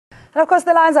And of course,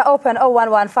 the lines are open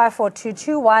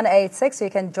 011-542-2186. You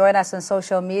can join us on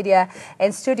social media.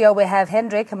 In studio, we have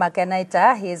Hendrik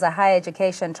Makaneta. He is a higher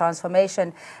education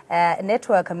transformation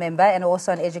network member and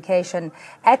also an education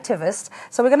activist.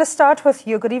 So we're going to start with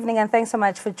you. Good evening and thanks so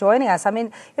much for joining us. I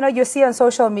mean, you know, you see on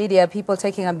social media people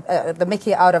taking the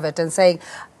mickey out of it and saying,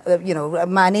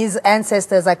 Mani's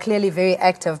ancestors are clearly very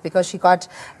active because she got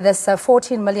this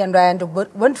 14 million rand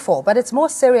windfall. But it's more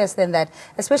serious than that,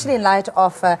 especially in light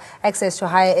of access to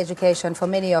higher education for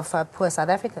many of poor South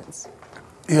Africans.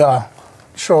 Yeah,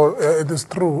 sure, it is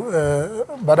true.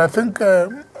 But I think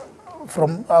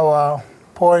from our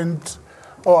point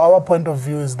of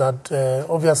view is that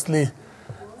obviously,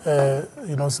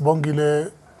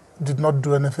 Sibongile did not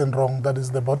do anything wrong. That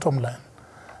is the bottom line.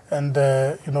 And,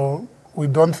 we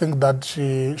don't think that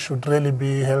she should really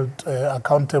be held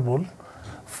accountable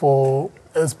for,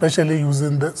 especially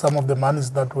using some of the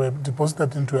monies that were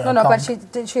deposited into her account. No, but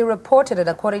she reported it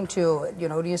according to,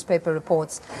 newspaper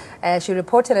reports. She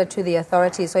reported it to the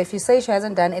authorities. So if you say she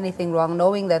hasn't done anything wrong,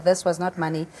 knowing that this was not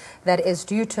money that is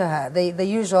due to her, the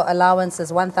usual allowance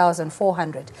is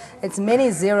 1,400. It's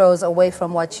many zeros away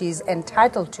from what she's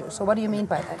entitled to. So what do you mean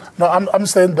by that? No, I'm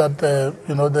saying that,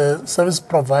 the service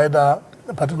provider,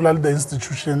 particularly the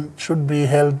institution, should be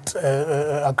held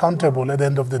accountable at the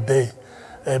end of the day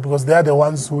because they are the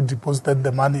ones who deposited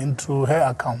the money into her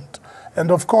account. And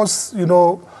of course,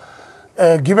 given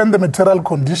the material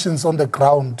conditions on the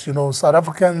ground, South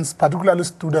Africans, particularly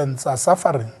students, are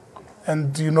suffering.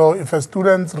 And, if a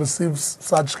student receives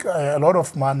such a lot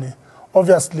of money,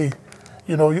 obviously,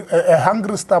 a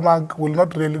hungry stomach will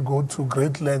not really go to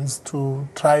great lengths to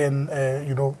try and,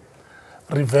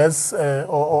 reverse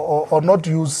or not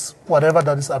use whatever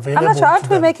that is available. I'm not sure. Aren't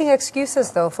we making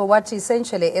excuses, though, for what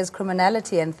essentially is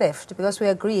criminality and theft? Because we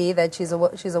agree that she's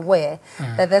aware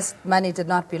that this money did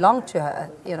not belong to her,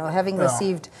 having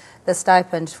received the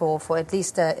stipend for at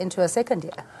least into a second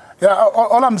year. Yeah,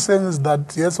 all I'm saying is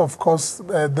that, yes, of course,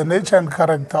 the nature and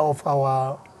character of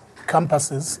our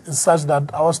campuses is such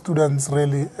that our students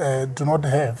really do not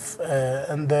have.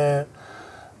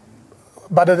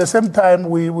 But at the same time,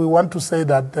 we want to say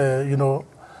that, the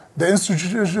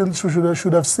institutions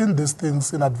should have seen these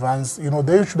things in advance.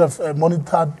 They should have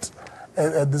monitored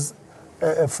these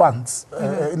funds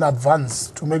in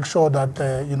advance to make sure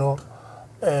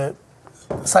that,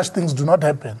 such things do not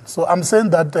happen. So I'm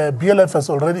saying that BLF has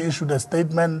already issued a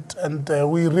statement, and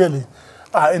we really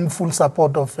are in full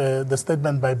support of the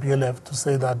statement by BLF to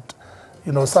say that,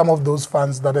 some of those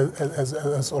funds that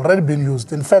has already been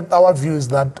used. In fact, our view is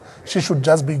that she should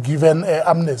just be given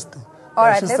amnesty. All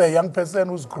right, she's a young person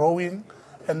who's growing,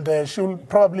 and she will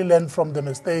probably learn from the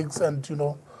mistakes and,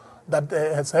 that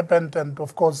has happened, and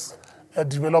of course,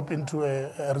 develop into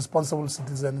a responsible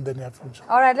citizen in the near future.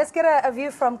 All right, let's get a view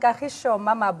from Kagiso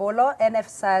Mamabolo,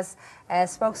 NSFAS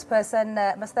spokesperson.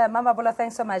 Mr. Mamabolo,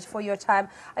 thanks so much for your time.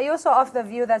 Are you also of the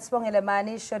view that Sibongile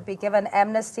Mani should be given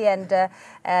amnesty and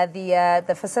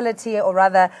the facility, or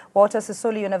rather Walter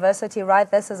Sisulu University,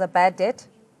 write this as a bad debt?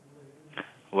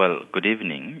 Well, good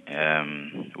evening.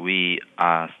 We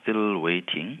are still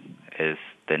waiting as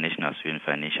the National Student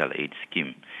Financial Aid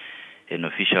Scheme an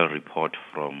official report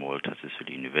from Walter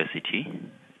Sisulu University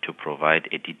to provide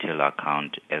a detailed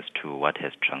account as to what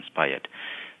has transpired.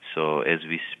 So as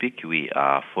we speak, we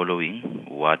are following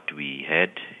what we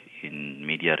had in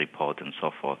media reports and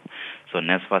so forth. So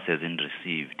NSFAS hasn't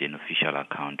received an official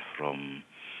account from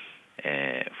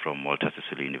Walter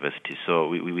Sisulu University. So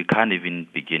we can't even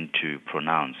begin to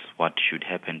pronounce what should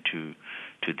happen to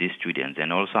these students.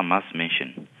 And also I must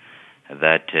mention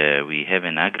that we have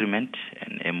an agreement,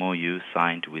 an MOU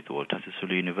signed with Walter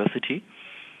Sisulu University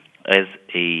as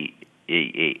a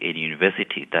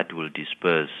university that will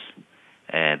disperse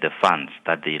the funds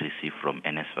that they receive from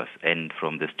NSFAS. And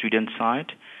from the student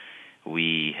side,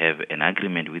 we have an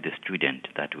agreement with the student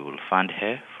that we will fund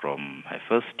her from her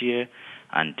first year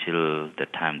until the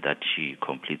time that she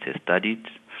completes her studies.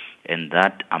 And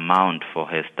that amount for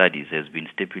her studies has been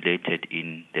stipulated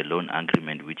in the loan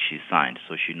agreement which she signed.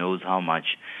 So she knows how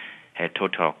much her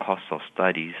total cost of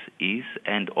studies is,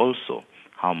 and also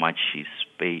how much she's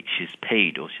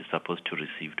paid or she's supposed to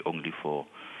receive only for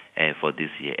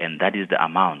this year. And that is the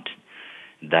amount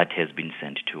that has been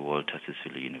sent to Walter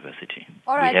Sisulu University.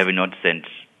 All right. We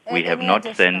have not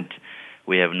sent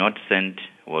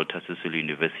Walter Sisulu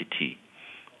University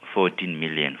 14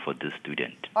 million for this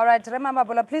student. All right,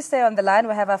 Mamabolo, please stay on the line.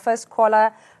 We have our first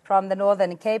caller from the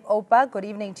Northern Cape, Opa. Good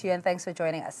evening to you and thanks for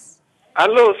joining us.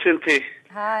 Hello, Cynthia.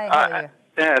 Hi, how are you?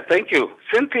 Thank you.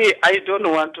 Cynthia, I don't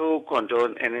want to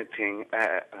condone anything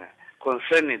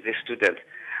concerning the student.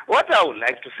 What I would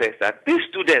like to say is that this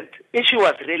student, if she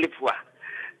was really poor,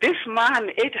 this man,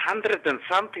 800 and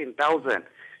something thousand,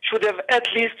 should have at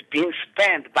least been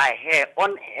spent by her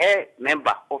on her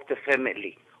member of the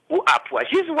family who are poor.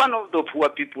 She's one of the poor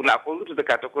people according to the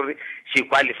category she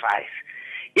qualifies.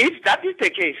 If that is the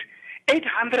case,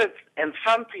 800 and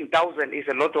something thousand is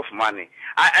a lot of money.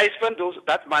 I spent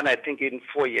that money, I think, in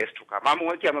 4 years to come. I'm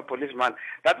working, I'm a policeman.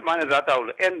 That money that I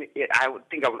will earn, I would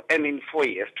think I will earn in 4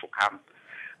 years to come.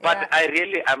 But yeah. I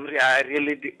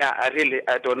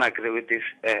don't agree with this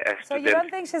student. So you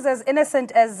don't think she's as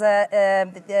innocent as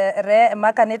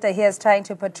Makanita here is trying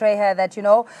to portray her, that, you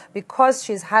know, because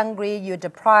she's hungry, you're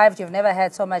deprived, you've never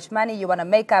had so much money, you want to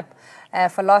make up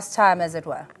for lost time, as it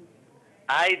were?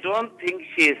 I don't think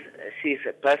she's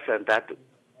a person that...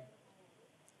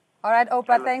 All right,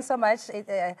 Opa, thanks so much.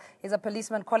 He's a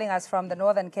policeman calling us from the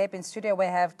Northern Cape. In studio, we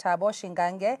have Thabo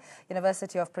Shingange,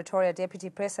 University of Pretoria,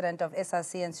 Deputy President of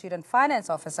SRC and Student Finance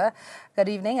Officer. Good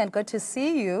evening and good to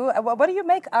see you. What do you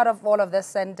make out of all of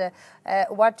this and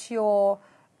what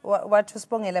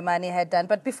Tuspongile Mani had done?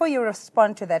 But before you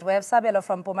respond to that, we have Sabelo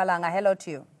from Mpumalanga. Hello to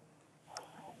you.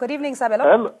 Good evening, Sabelo.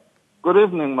 Hello. Good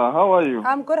evening, ma. How are you?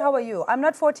 I'm good. How are you? I'm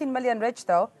not 14 million rich,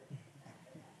 though.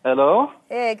 Hello?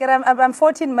 Hey, I'm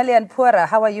 14 million poorer.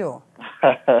 How are you?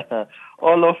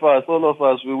 all of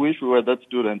us, we wish we were that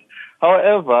student.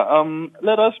 However,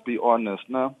 let us be honest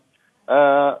now.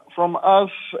 From us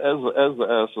as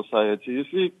a society, you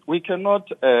see, we cannot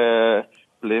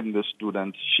blame the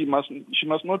student. She must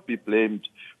not be blamed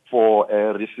for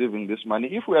receiving this money.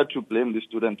 If we are to blame the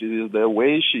student, it is the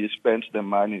way she spent the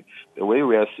money, the way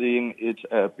we are seeing it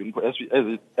as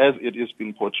it is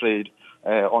being portrayed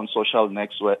on social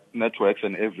networks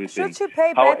and everything. Should she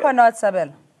pay back or not,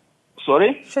 Sabel?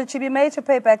 Sorry? Should she be made to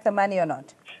pay back the money or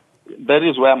not? That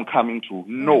is where I'm coming to.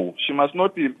 No, she must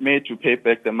not be made to pay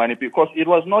back the money because it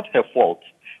was not her fault.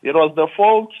 It was the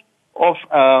fault of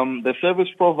the service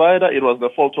provider. It was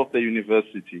the fault of the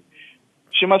university.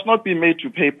 She must not be made to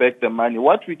pay back the money.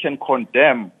 What we can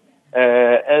condemn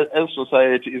as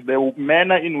society is the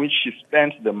manner in which she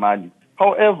spent the money.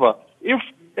 However, if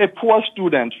a poor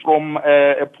student from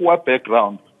a poor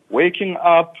background, waking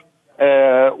up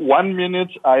 1 minute,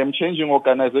 I am changing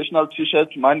organizational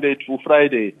T-shirts Monday to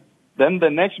Friday. Then the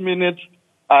next minute,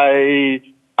 I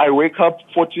wake up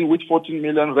with 14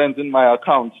 million rands in my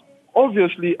account.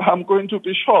 Obviously, I'm going to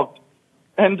be shocked.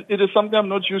 And it is something I'm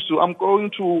not used to. I'm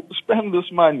going to spend this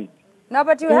money. No,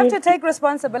 but you have to take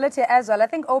responsibility as well. I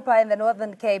think Opa in the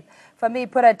Northern Cape, for me,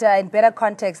 put it in better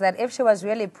context that if she was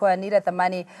really poor, needed the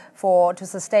money to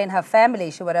sustain her family,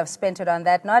 she would have spent it on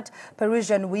that, not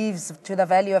Perusian weaves to the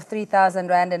value of 3,000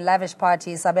 rand in lavish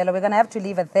parties. Sabelo, we're going to have to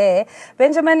leave it there.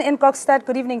 Benjamin in Kokstad,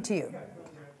 good evening to you.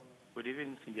 Good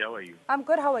evening, Cindy. How are you? I'm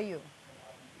good. How are you?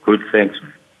 Good, thanks.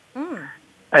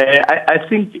 I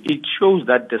think it shows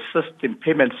that the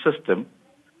payment system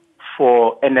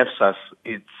for NSFAS,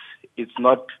 it's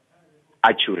not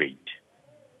accurate.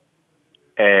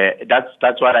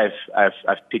 That's what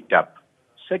I've picked up.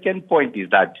 Second point is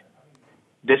that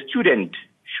the student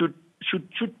the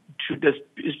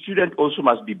student also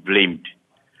must be blamed,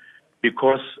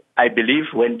 because I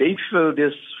believe when they fill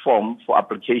this form for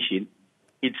application,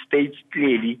 it states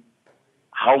clearly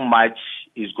how much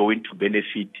is going to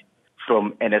benefit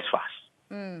from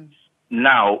NSFAS.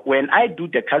 Now, when I do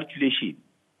the calculation,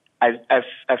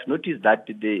 I've noticed that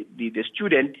the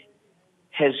student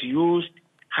has used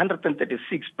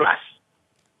 136 plus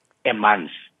a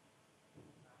month.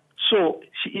 So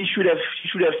she should have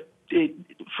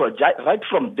right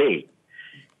from there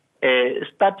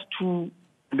start to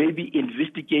maybe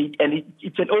investigate, and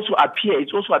it can also appear.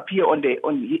 It's also appear on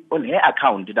her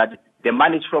account that the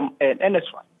money is from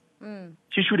NSFAS.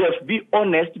 She should have been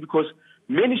honest, because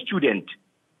many students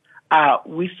are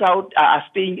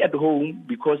staying at home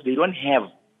because they don't have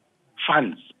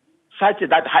funds such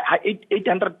that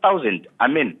 800,000. I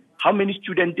mean, how many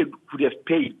students could have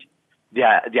paid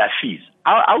their fees?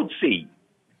 I would say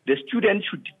the student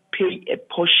should pay a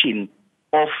portion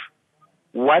of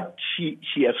what she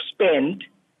has spent,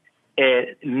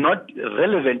 not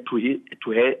relevant to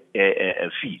her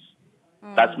fees.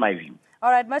 That's my view.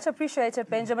 All right, much appreciated,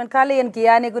 Benjamin. Kali and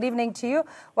Guyane, good evening to you.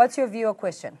 What's your view or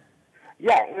question?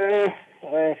 Yeah,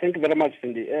 thank you very much,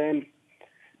 Cindy.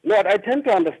 Lord, I tend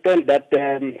to understand that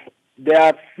there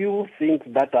are few things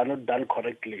that are not done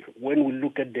correctly when we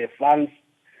look at the funds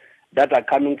that are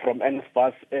coming from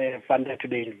NSFAS funded to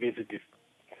the universities.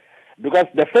 Because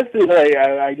the first thing that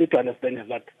I need to understand is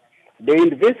that the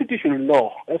university should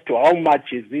know as to how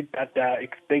much is it that they are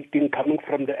expecting coming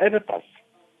from the NSFAS.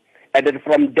 And then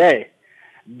from there,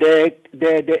 the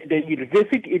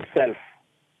university itself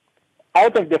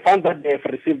out of the funds that they have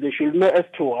received, they should know as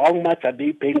to how much are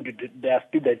they paying to their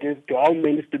students, to how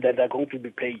many students are going to be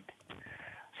paid.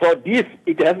 So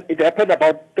it happened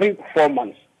about 3-4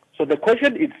 months. So the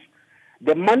question is,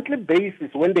 the monthly basis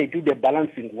when they do the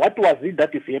balancing, what was it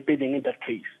that is happening in that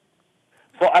case?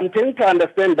 So I'm trying to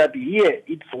understand that here,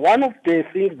 it's one of the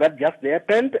things that just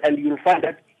happened, and you'll find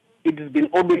that it has been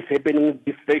always happening in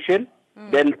this station.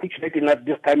 Then, fortunately, not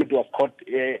this time it was caught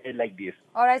like this.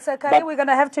 All right, so Kari, we're going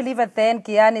to have to leave it then.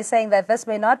 Kian is saying that this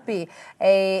may not be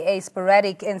a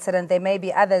sporadic incident. There may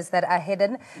be others that are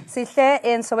hidden. Sihle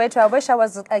in Soweto, I wish I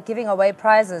was giving away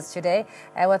prizes today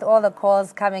with all the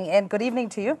calls coming in. Good evening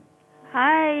to you.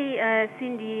 Hi,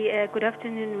 Cindy. Good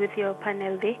afternoon with your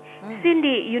panel there.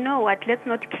 Cindy, you know what? Let's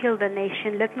not kill the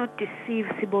nation. Let's not deceive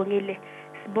Sibongile.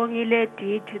 Sibongile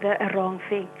did the wrong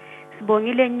thing.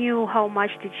 Sibongile knew how much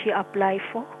did she apply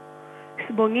for.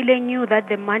 Sibongile knew that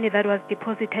the money that was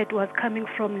deposited was coming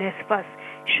from NSFAS.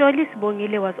 Surely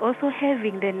Sibongile was also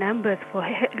having the numbers for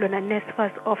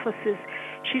NSFAS offices.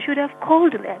 She should have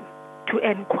called them to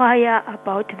inquire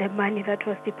about the money that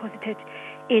was deposited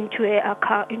into her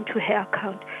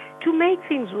account. To make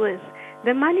things worse,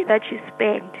 the money that she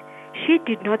spent, she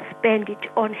did not spend it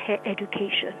on her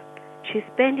education. She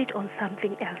spent it on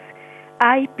something else.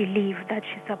 I believe that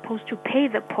she's supposed to pay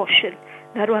the portion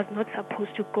that was not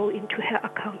supposed to go into her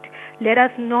account. Let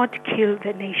us not kill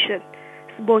the nation.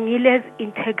 Sibongile's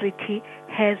integrity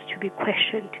has to be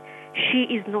questioned. She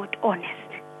is not honest.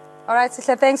 All right,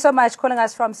 Sihle, thanks so much calling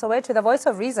us from Soweto. The voice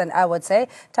of reason, I would say.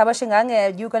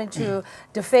 Tabashingange, you're going to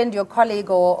defend your colleague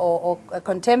or a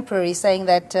contemporary saying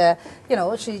that,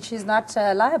 she's not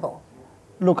liable.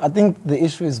 Look, I think the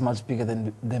issue is much bigger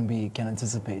than we can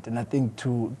anticipate. And I think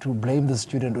to blame the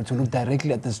student or to look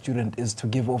directly at the student is to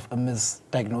give off a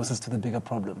misdiagnosis to the bigger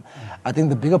problem. I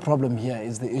think the bigger problem here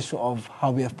is the issue of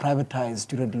how we have privatized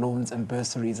student loans and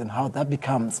bursaries and how that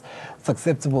becomes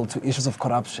susceptible to issues of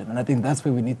corruption. And I think that's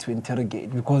where we need to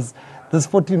interrogate, because this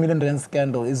 40 million rand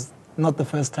scandal is not the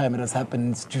first time it has happened in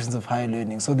institutions of higher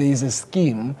learning. So there is a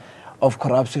scheme of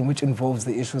corruption which involves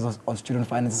the issues of student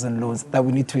finances and loans that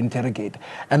we need to interrogate,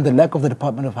 and the lack of the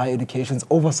Department of Higher Education's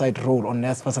oversight role on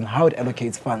NSFAS and how it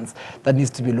allocates funds that needs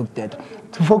to be looked at.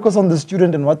 To focus on the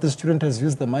student and what the student has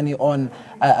used the money on,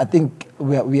 I think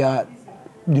we are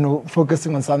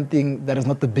focusing on something that is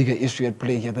not the bigger issue at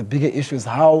play here. The bigger issue is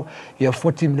how you have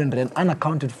 40 million rand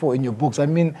unaccounted for in your books. I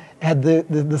mean, had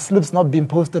the slips not been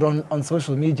posted on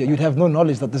social media, you'd have no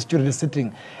knowledge that the student is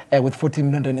sitting with 40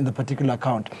 million rand in the particular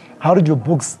account. How did your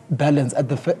books balance at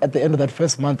the end of that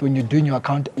first month when you're doing your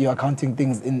accounting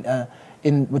things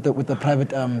with the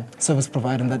private service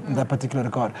provider in that particular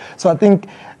regard? So I think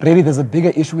really there's a bigger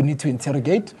issue we need to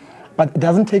interrogate, but it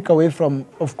doesn't take away from,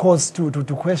 of course, to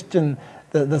question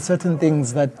the certain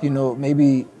things that,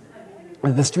 maybe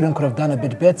the student could have done a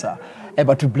bit better.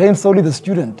 But to blame solely the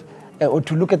student or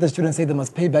to look at the student and say they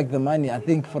must pay back the money, I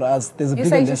think for us there's a bigger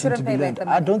lesson to be learned.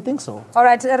 I don't think so. All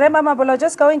right, Rema Mabulo,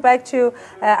 just going back to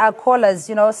our callers,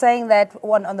 saying that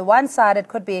on the one side it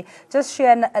could be just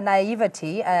sheer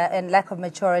naivety and lack of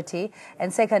maturity,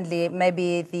 and secondly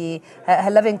maybe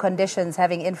her living conditions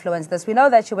having influenced this. We know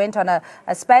that she went on a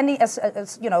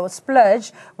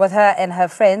splurge with her and her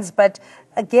friends, but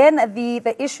again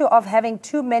the issue of having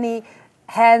too many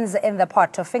hands in the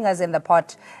pot or fingers in the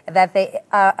pot, that there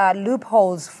are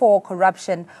loopholes for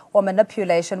corruption or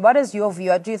manipulation. What is your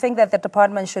view? Do you think that the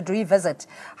department should revisit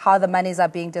how the monies are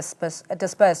being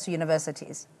dispersed to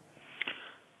universities?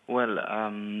 Well,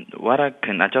 as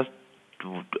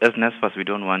NSFAS, we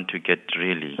don't want to get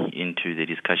really into the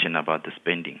discussion about the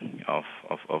spending of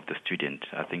the student.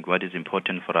 I think what is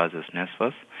important for us as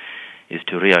NSFAS is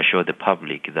to reassure the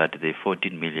public that the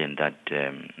 14 million that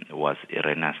was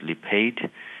erroneously paid,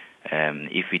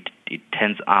 if it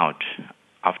turns out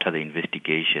after the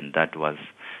investigation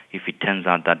if it turns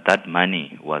out that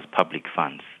money was public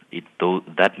funds,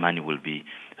 that money will be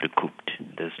recouped.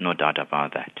 There's no doubt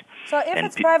about that. So if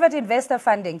it's private investor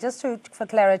funding, just for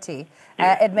clarity,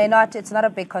 it's not a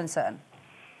big concern.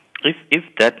 If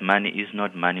that money is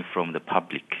not money from the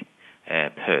public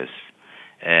purse,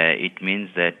 it means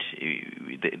that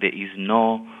there is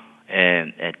no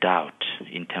doubt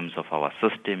in terms of our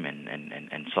system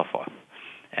and so forth.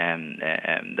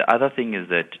 The other thing is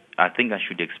that I think I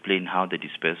should explain how the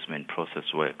disbursement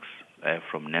process works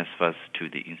from NSFAS to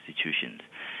the institutions.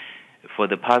 For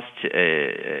the past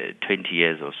 20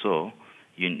 years or so,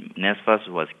 NSFAS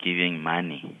was giving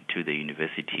money to the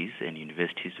universities, and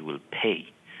universities will pay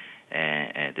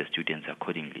the students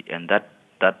accordingly. And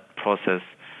that process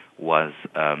was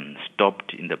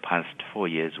stopped in the past 4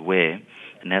 years, where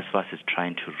NSFAS is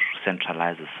trying to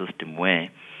centralize a system where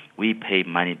we pay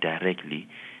money directly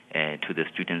to the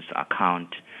student's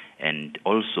account, and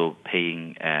also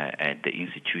paying the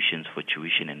institutions for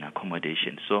tuition and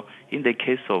accommodation. So in the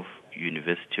case of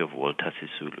University of Walter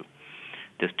Sisulu,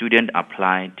 the student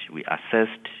applied, we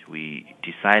assessed, we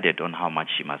decided on how much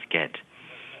she must get.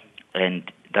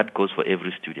 And that goes for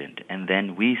every student. And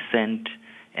then we sent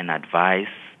an advice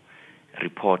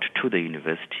report to the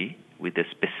university with a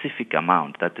specific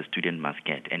amount that the student must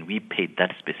get, and we paid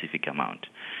that specific amount.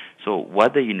 So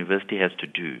what the university has to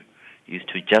do is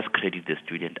to just credit the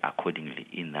student accordingly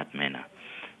in that manner.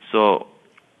 So,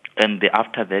 and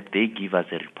after that, they give us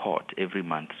a report every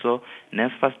month. So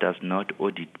NSFAS does not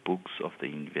audit books of the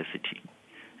university.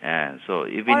 So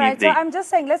even all right, if they... so I'm just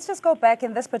saying, let's just go back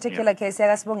in this particular case,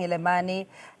 Yagasbongile Mani,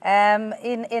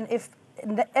 if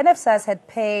the NSFAS had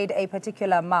paid a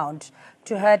particular amount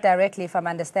to her directly, if I'm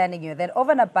understanding you, then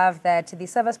over and above that, the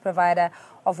service provider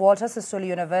of Walter Sisulu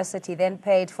University then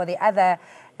paid for the other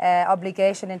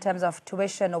obligation in terms of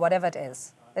tuition or whatever it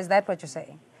is. Is that what you're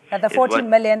saying? That the 14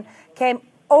 million came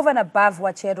over and above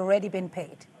what she had already been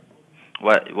paid?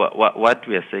 What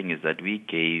we are saying is that we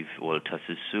gave Walter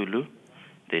Sisulu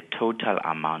the total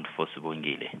amount for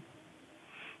Sibongile.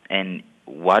 And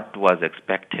what was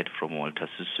expected from Walter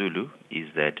Sisulu is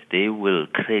that they will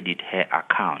credit her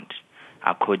account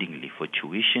accordingly for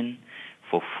tuition,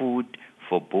 for food,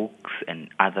 for books, and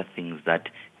other things that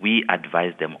we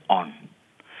advise them on.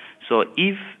 So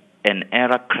if an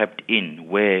error crept in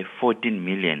where 14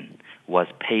 million was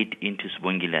paid into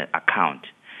Sibongile's account,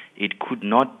 it could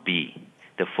not be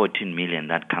the 14 million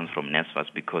that comes from NSFAS,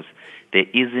 because there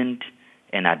isn't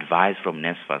an advice from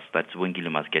NSFAS that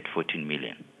Sibongile must get 14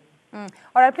 million. All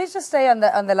right, please just stay on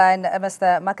the line,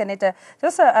 Mr. Makanita.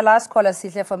 Just a last caller,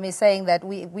 Sihle, for me, saying that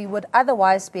we would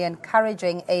otherwise be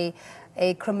encouraging a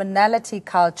criminality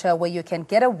culture where you can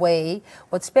get away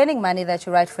with spending money that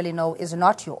you rightfully know is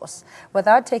not yours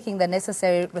without taking the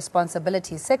necessary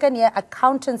responsibility. Second-year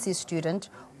accountancy student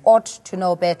ought to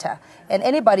know better. And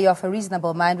anybody of a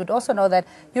reasonable mind would also know that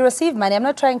you receive money. I'm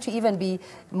not trying to even be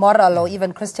moral or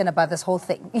even Christian about this whole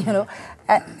thing. You know,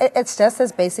 it's just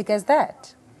as basic as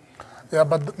that. Yeah,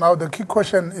 but now the key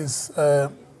question is,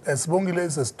 Sibongile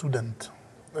is a student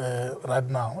right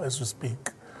now, as we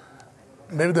speak.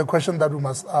 Maybe the question that we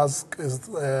must ask is,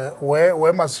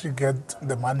 where must she get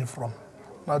the money from?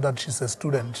 Now that she's a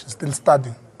student, she's still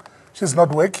studying, she's not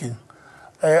working.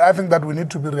 I think that we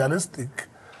need to be realistic.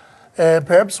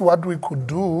 Perhaps what we could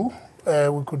do,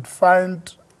 we could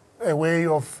find a way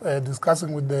of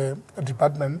discussing with the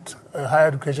department, higher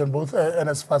education, both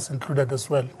NSFAS included as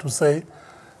well, to say,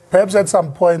 perhaps at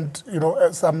some point, you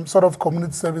know, some sort of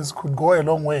community service could go a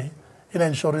long way in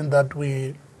ensuring that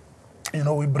we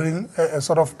bring a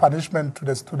sort of punishment to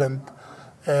the student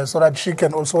so that she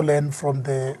can also learn from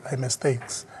the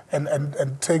mistakes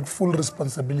and take full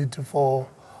responsibility for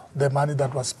the money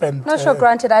that was spent. No, sure,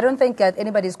 granted. I don't think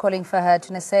anybody's calling for her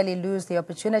to necessarily lose the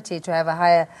opportunity to have a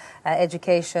higher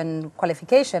education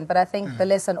qualification, but I think the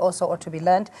lesson also ought to be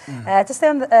learned. To stay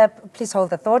on the, please hold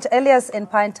the thought. Elias in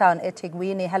Pinetown,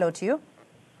 Etigwini, hello to you.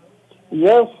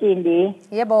 Yes, Cindy.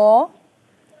 Yebo.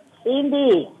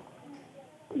 Cindy,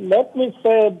 let me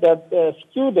say that a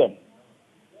student,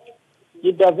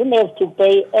 he doesn't have to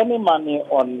pay any money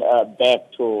on back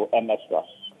to NSFAS.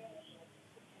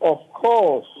 Of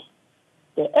course,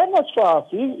 the NSFAS,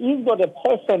 he's got a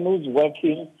person who's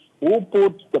working, who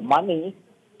puts the money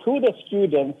to the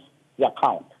student's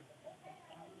account.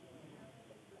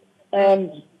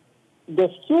 And the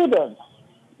student,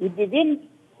 he didn't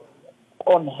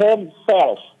on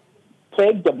himself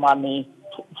take the money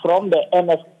from the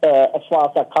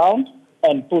NSFAS account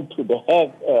and put to the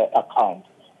head account.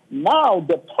 Now,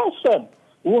 the person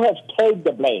who has paid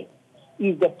the blame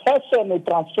is the person who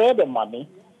transferred the money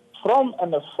from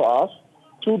NSFAS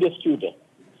to the student.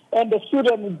 And the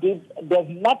student there's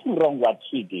nothing wrong what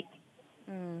he did.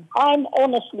 I'm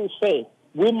honestly saying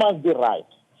we must be right.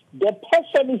 The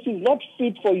person, if he's not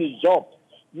fit for his job,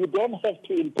 you don't have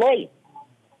to employ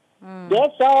him.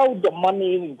 That's how the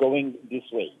money is going this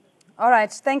way. All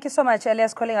right. Thank you so much,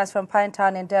 Elias, calling us from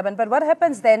Pinetown in Durban. But what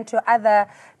happens then to other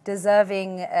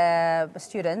deserving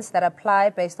students that apply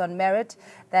based on merit,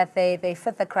 that they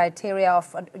fit the criteria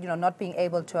of not being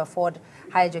able to afford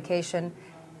higher education,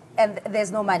 and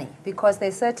there's no money because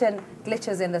there's certain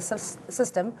glitches in the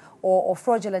system or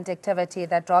fraudulent activity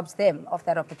that robs them of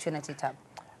that opportunity tab?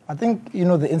 I think,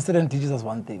 the incident teaches us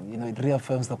one thing. It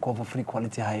reaffirms the call for free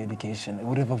quality higher education. It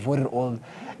would have avoided all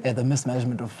the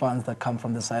mismanagement of funds that come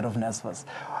from the side of NSFAS.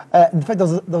 In fact,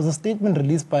 there was a statement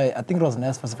released by, I think it was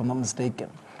NSFAS, if I'm not mistaken,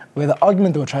 where the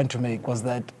argument they were trying to make was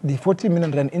that the 40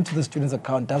 million rand into the student's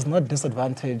account does not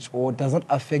disadvantage or does not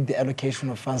affect the allocation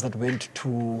of funds that went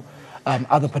to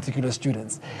other particular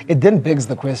students. It then begs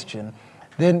the question,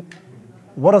 then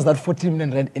what is that 14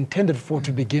 million rand intended for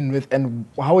to begin with, and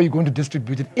how are you going to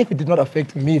distribute it if it did not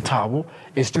affect me, Thabo,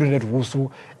 a student at WUSU,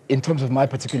 in terms of my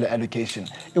particular allocation?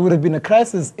 It would have been a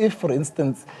crisis if, for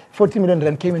instance, 40 million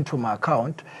rand came into my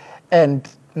account and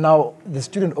now the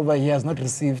student over here has not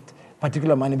received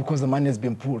particular money because the money has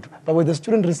been pulled. But when the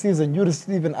student receives and you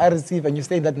receive and I receive and you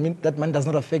say that that money does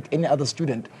not affect any other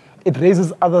student, it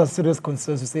raises other serious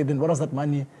concerns to say, then what was that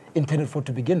money intended for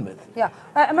to begin with? Yeah.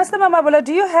 Mr. Mamabolo,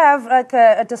 do you have like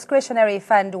a discretionary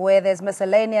fund where there's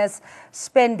miscellaneous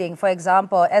spending, for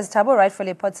example, as Thabo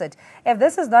rightfully puts it, if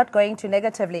this is not going to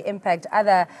negatively impact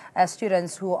other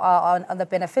students who are on the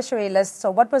beneficiary list,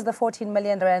 so what was the 14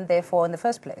 million rand there for in the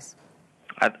first place?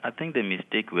 I think the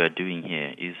mistake we are doing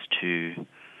here is to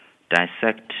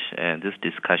dissect this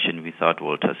discussion without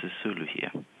Walter Sisulu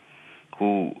here,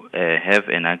 who have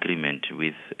an agreement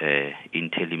with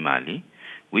Intellimali,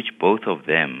 which both of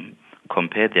them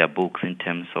compare their books in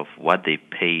terms of what they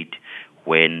paid,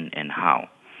 when, and how.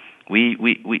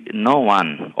 No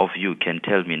one of you can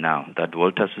tell me now that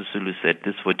Walter Sisulu said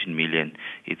this 14 million,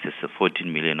 it's a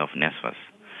 14 million of NSFAS.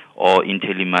 Or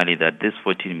Intellimali that this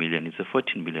 14 million is a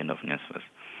 14 million of NSFAS.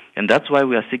 And that's why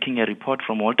we are seeking a report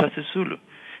from Walter Sisulu.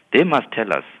 They must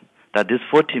tell us that this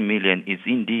 14 million is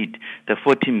indeed the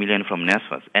 14 million from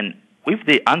NSFAS. And if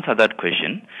they answer that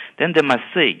question, then they must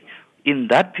say, in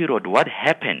that period, what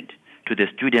happened to the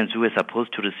students who were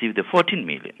supposed to receive the 14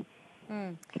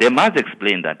 million? They must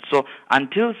explain that. So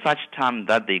until such time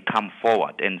that they come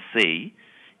forward and say,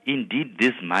 indeed,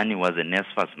 this money was a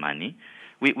NSFAS money,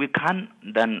 we can't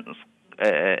then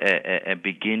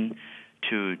begin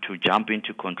to jump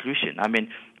into conclusion. I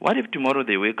mean, what if tomorrow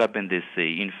they wake up and they say,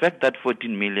 in fact, that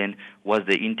 14 million was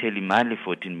the Intellimali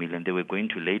 14 million they were going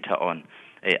to later on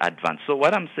advance. So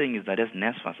what I'm saying is that as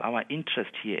NSFAS, our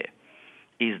interest here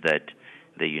is that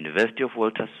the University of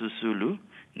Walter Sisulu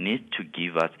needs to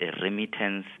give us a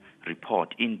remittance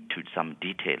report into some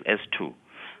detail as to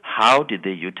how did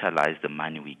they utilize the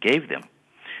money we gave them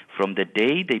from the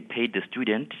day they paid the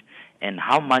student, and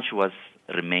how much was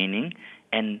remaining,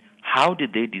 and how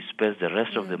did they disperse the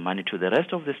rest of the money to the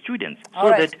rest of the students,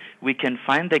 so that we can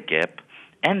find the gap,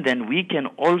 and then we can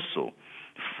also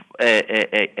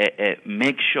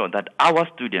make sure that our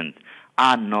students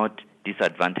are not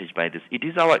disadvantaged by this. It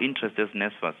is our interest as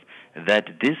NSFAS that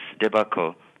this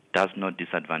debacle does not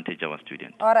disadvantage our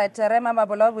students. All right, Rema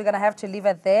Mabolo, we're going to have to leave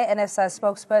it there. NSFAS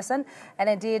spokesperson, and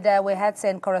indeed we had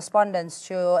sent correspondence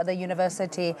to the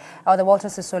university, or the Walter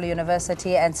Sisulu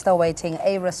University, and still waiting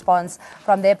a response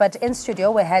from there. But in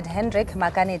studio, we had Hendrik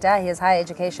Makanita. He is Higher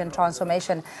Education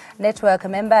Transformation Network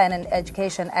member and an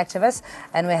education activist.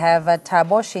 And we have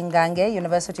Thabo Shingange,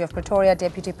 University of Pretoria,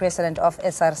 Deputy President of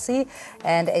SRC,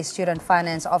 and a student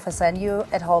finance officer. And you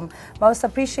at home, most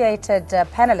appreciated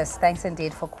panelists, thanks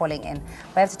indeed for calling in.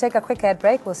 We have to take a quick ad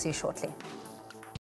break. We'll see you shortly.